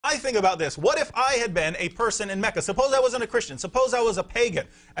I think about this. What if I had been a person in Mecca? Suppose I wasn't a Christian. Suppose I was a pagan.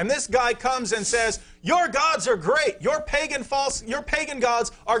 And this guy comes and says, your gods are great. Your pagan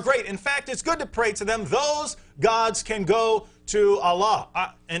gods are great. In fact, it's good to pray to them. Those gods can go to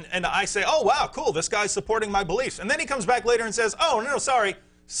Allah. And I say, oh, wow, cool. This guy's supporting my beliefs. And then he comes back later and says, oh, no, sorry.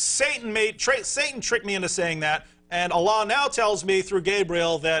 Satan tricked me into saying that. And Allah now tells me through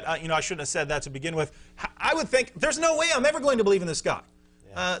Gabriel that, I shouldn't have said that to begin with. I would think, there's no way I'm ever going to believe in this God.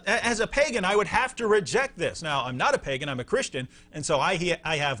 As a pagan, I would have to reject this. Now, I'm not a pagan, I'm a Christian, and so I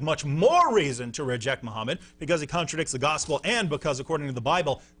have much more reason to reject Muhammad because he contradicts the gospel and because, according to the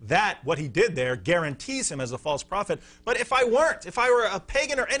Bible, what he did there guarantees him as a false prophet. But if I were a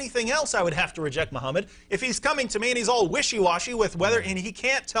pagan or anything else, I would have to reject Muhammad. If he's coming to me and he's all wishy-washy with whether, and he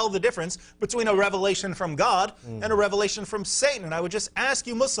can't tell the difference between a revelation from God and a revelation from Satan. And I would just ask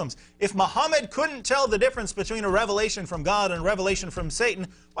you Muslims, if Muhammad couldn't tell the difference between a revelation from God and a revelation from Satan,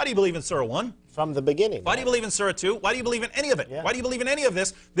 why do you believe in Surah 1? From the beginning. Why do you believe in Surah 2? Why do you believe in any of it? Why do you believe in any of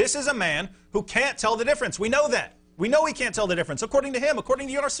this? This is a man who can't tell the difference. We know that. We know he can't tell the difference, according to him, according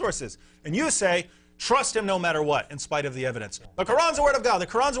to your sources. And you say, trust him no matter what, in spite of the evidence. The Quran's the Word of God. The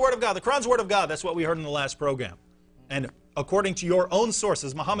Quran's the Word of God. The Quran's the Word of God. That's what we heard in the last program. And according to your own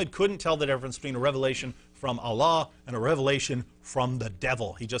sources, Muhammad couldn't tell the difference between a revelation from Allah and a revelation from the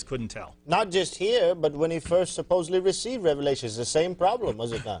devil. He just couldn't tell. Not just here, but when he first supposedly received revelations, the same problem,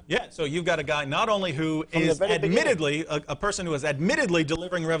 was it not? Yeah, so you've got a guy not only who is admittedly, a person who is admittedly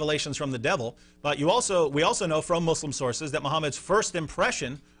delivering revelations from the devil, but we also know from Muslim sources that Muhammad's first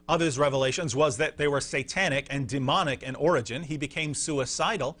impression of his revelations was that they were satanic and demonic in origin. He became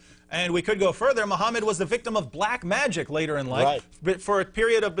suicidal. And we could go further. Muhammad was the victim of black magic later in life. But for a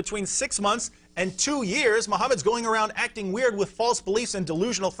period of between 6 months and 2 years, Muhammad's going around acting weird with false beliefs and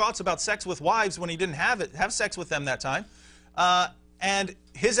delusional thoughts about sex with wives when he didn't have sex with them that time. And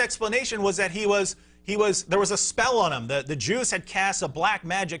his explanation was that there was a spell on him. The Jews had cast a black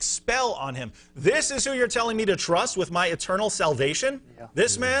magic spell on him. This is who you're telling me to trust with my eternal salvation? Yeah.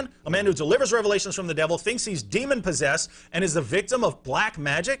 This man, a man who delivers revelations from the devil, thinks he's demon-possessed, and is the victim of black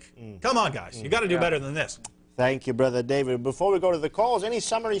magic? Come on, guys. You got to do better than this. Thank you, Brother David. Before we go to the calls, any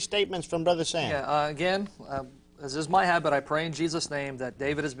summary statements from Brother Sam? Yeah, again, as is my habit, I pray in Jesus' name that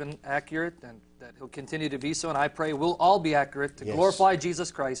David has been accurate and that he'll continue to be so, and I pray we'll all be accurate to glorify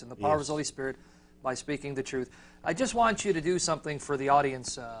Jesus Christ and the power of His Holy Spirit by speaking the truth. I just want you to do something for the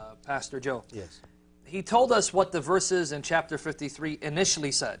audience, Pastor Joe. Yes. He told us what the verses in chapter 53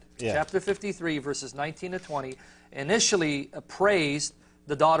 initially said. Yeah. Chapter 53, verses 19 to 20, initially praised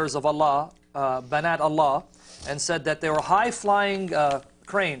the daughters of Allah, Banat Allah, and said that they were high-flying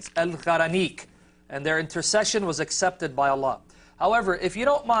cranes, al-Gharanik, and their intercession was accepted by Allah. However, if you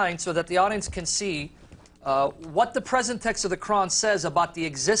don't mind, so that the audience can see what the present text of the Quran says about the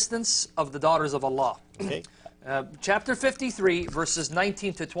existence of the daughters of Allah. Okay. Chapter 53, verses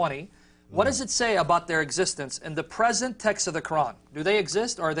 19 to 20, what does it say about their existence in the present text of the Quran? Do they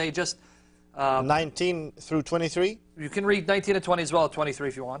exist, or are they just... 19 through 23? You can read 19 to 20 as well, 23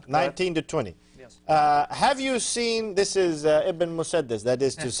 if you want. 19 to 20. Yes. Have you seen, this is Ibn Musaddis, that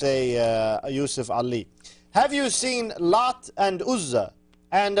is to say Yusuf Ali. Have you seen Lat and Uzza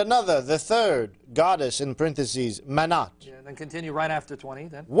and another, the third goddess, in parentheses, Manat? Yeah, then continue right after 20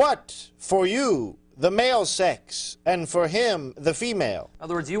 then. What for you, the male sex, and for him, the female? In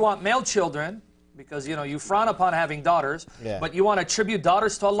other words, you want male children, because, you frown upon having daughters, but you want to attribute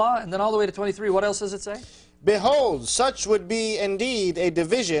daughters to Allah, and then all the way to 23, what else does it say? Behold, such would be indeed a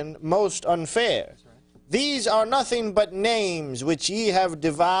division most unfair. These are nothing but names which ye have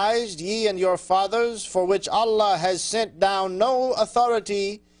devised, ye and your fathers, for which Allah has sent down no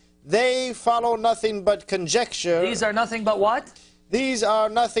authority. They follow nothing but conjecture. These are nothing but what? These are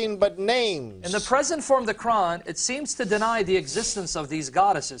nothing but names. In the present form of the Quran, it seems to deny the existence of these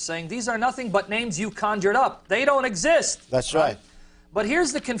goddesses, saying these are nothing but names you conjured up. They don't exist. That's right. But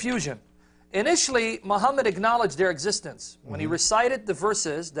here's the confusion. Initially, Muhammad acknowledged their existence when he recited the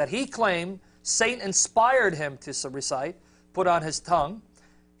verses that he claimed Satan inspired him to recite, put on his tongue.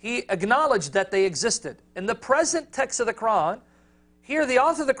 He acknowledged that they existed. In the present text of the Quran, here the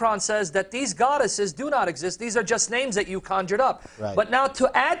author of the Quran says that these goddesses do not exist. These are just names that you conjured up. Right. But now to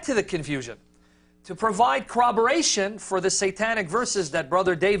add to the confusion, to provide corroboration for the satanic verses that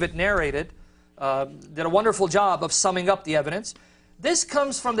Brother David narrated, did a wonderful job of summing up the evidence. This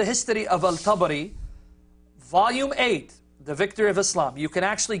comes from the history of Al-Tabari, Volume 8, The Victory of Islam. You can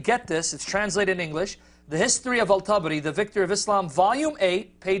actually get this. It's translated in English. The History of Al-Tabari, The Victory of Islam, Volume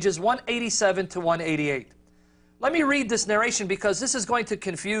 8, pages 187 to 188. Let me read this narration because this is going to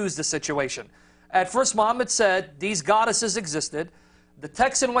confuse the situation. At first, Muhammad said these goddesses existed. The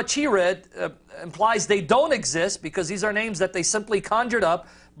text in which he read implies they don't exist because these are names that they simply conjured up.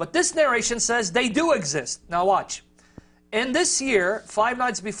 But this narration says they do exist. Now watch. In this year, 5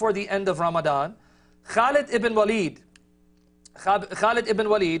 nights before the end of Ramadan, Khalid ibn Walid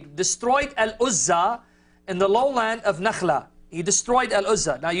destroyed Al-Uzza in the lowland of Nakhla. He destroyed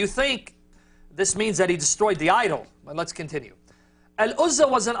Al-Uzza. Now you think this means that he destroyed the idol. But let's continue. Al-Uzza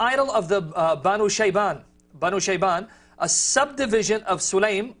was an idol of the Banu Shayban, a subdivision of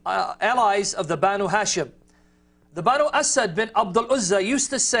Sulaim, allies of the Banu Hashim. The Banu Asad bin Abdul Uzza used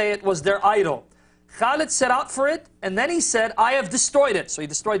to say it was their idol. Khalid set out for it, and then he said, I have destroyed it. So he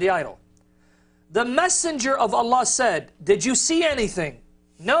destroyed the idol. The messenger of Allah said, did you see anything?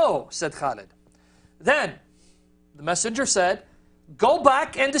 No, said Khalid. Then the messenger said, go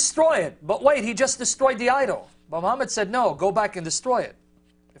back and destroy it. But wait, he just destroyed the idol. But Muhammad said, no, go back and destroy it.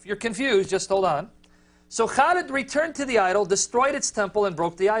 If you're confused, just hold on. So Khalid returned to the idol, destroyed its temple, and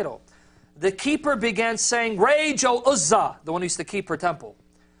broke the idol. The keeper began saying, rage, O Uzza, the one who used to keep her temple,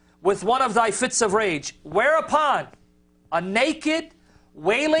 with one of thy fits of rage. Whereupon a naked,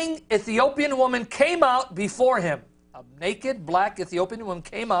 wailing Ethiopian woman came out before him. A naked, black Ethiopian woman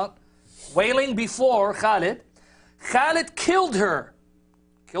came out, wailing before Khalid. Khalid killed her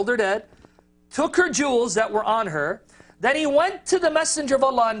dead, took her jewels that were on her. Then he went to the Messenger of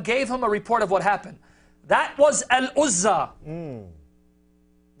Allah and gave him a report of what happened. That was Al-Uzza.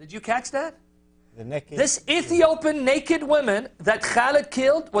 Did you catch that? This Ethiopian naked woman that Khalid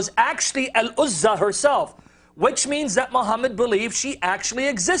killed was actually Al-Uzza herself, which means that Muhammad believed she actually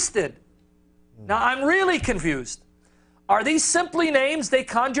existed. Now I'm really confused. Are these simply names they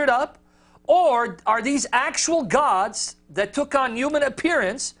conjured up? Or are these actual gods that took on human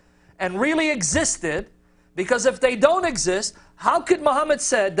appearance and really existed? Because if they don't exist, how could Muhammad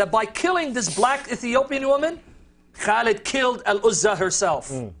said that by killing this black Ethiopian woman, Khalid killed Al-Uzza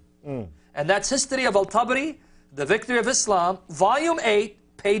herself? And that's History of Al-Tabari, The Victory of Islam, Volume 8,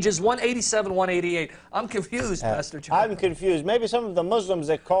 pages 187, 188. I'm confused, Pastor John. I'm confused. Maybe some of the Muslims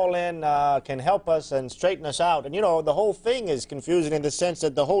that call in can help us and straighten us out. And you know, the whole thing is confusing in the sense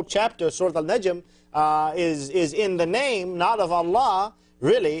that the whole chapter, Surah Al-Najm, is in the name, not of Allah,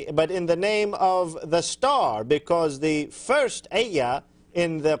 really, but in the name of the star, because the first ayah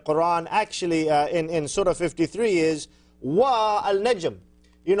in the Quran, actually in Surah 53, is Wa al-Najm.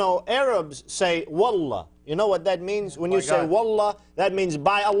 You know, Arabs say Wallah. You know what that means? When you say Wallah, that means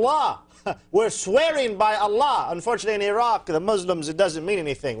by Allah. We're swearing by Allah. Unfortunately, in Iraq, the Muslims, it doesn't mean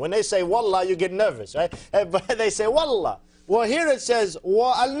anything. When they say Wallah, you get nervous, right? But they say Wallah. Well, here it says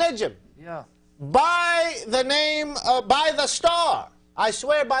Wa al-Najm. Yeah. By the name, by the star. I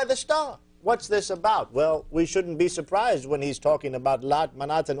swear by the star. What's this about? Well, we shouldn't be surprised when he's talking about Lat,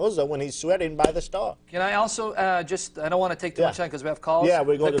 Manat, and Uzza when he's swearing by the star. Can I also I don't want to take too much time because we have calls. Yeah,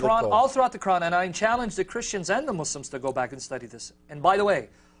 we go to the Quran, call. all throughout the Quran, and I challenge the Christians and the Muslims to go back and study this. And by the way,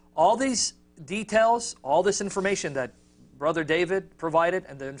 all these details, all this information that Brother David provided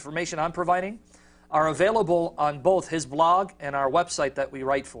and the information I'm providing are available on both his blog and our website that we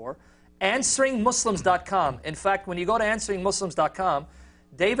write for, answeringmuslims.com. In fact, when you go to answeringmuslims.com,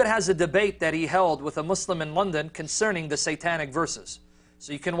 David has a debate that he held with a Muslim in London concerning the Satanic verses.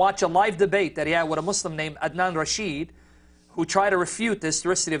 So you can watch a live debate that he had with a Muslim named Adnan Rashid, who tried to refute the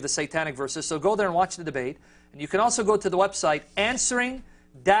historicity of the Satanic verses. So go there and watch the debate. And you can also go to the website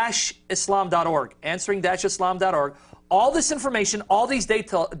answering-islam.org. Answering-islam.org. All this information, all these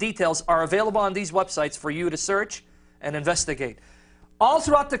details are available on these websites for you to search and investigate. All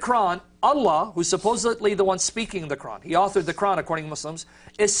throughout the Quran, Allah, who's supposedly the one speaking the Quran, he authored the Quran according to Muslims,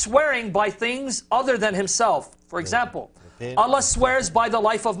 is swearing by things other than himself. For example, Allah swears by the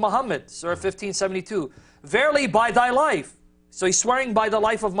life of Muhammad, Surah 1572. Verily by thy life. So he's swearing by the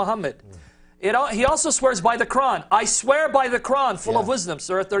life of Muhammad. He also swears by the Quran. I swear by the Quran, full of wisdom,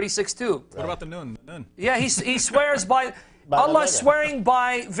 Surah 36:2. What about the noon? Yeah, he swears by... Allah is swearing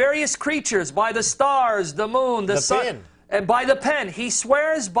by various creatures, by the stars, the moon, the sun. Pen. And by the pen. He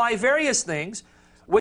swears by various things.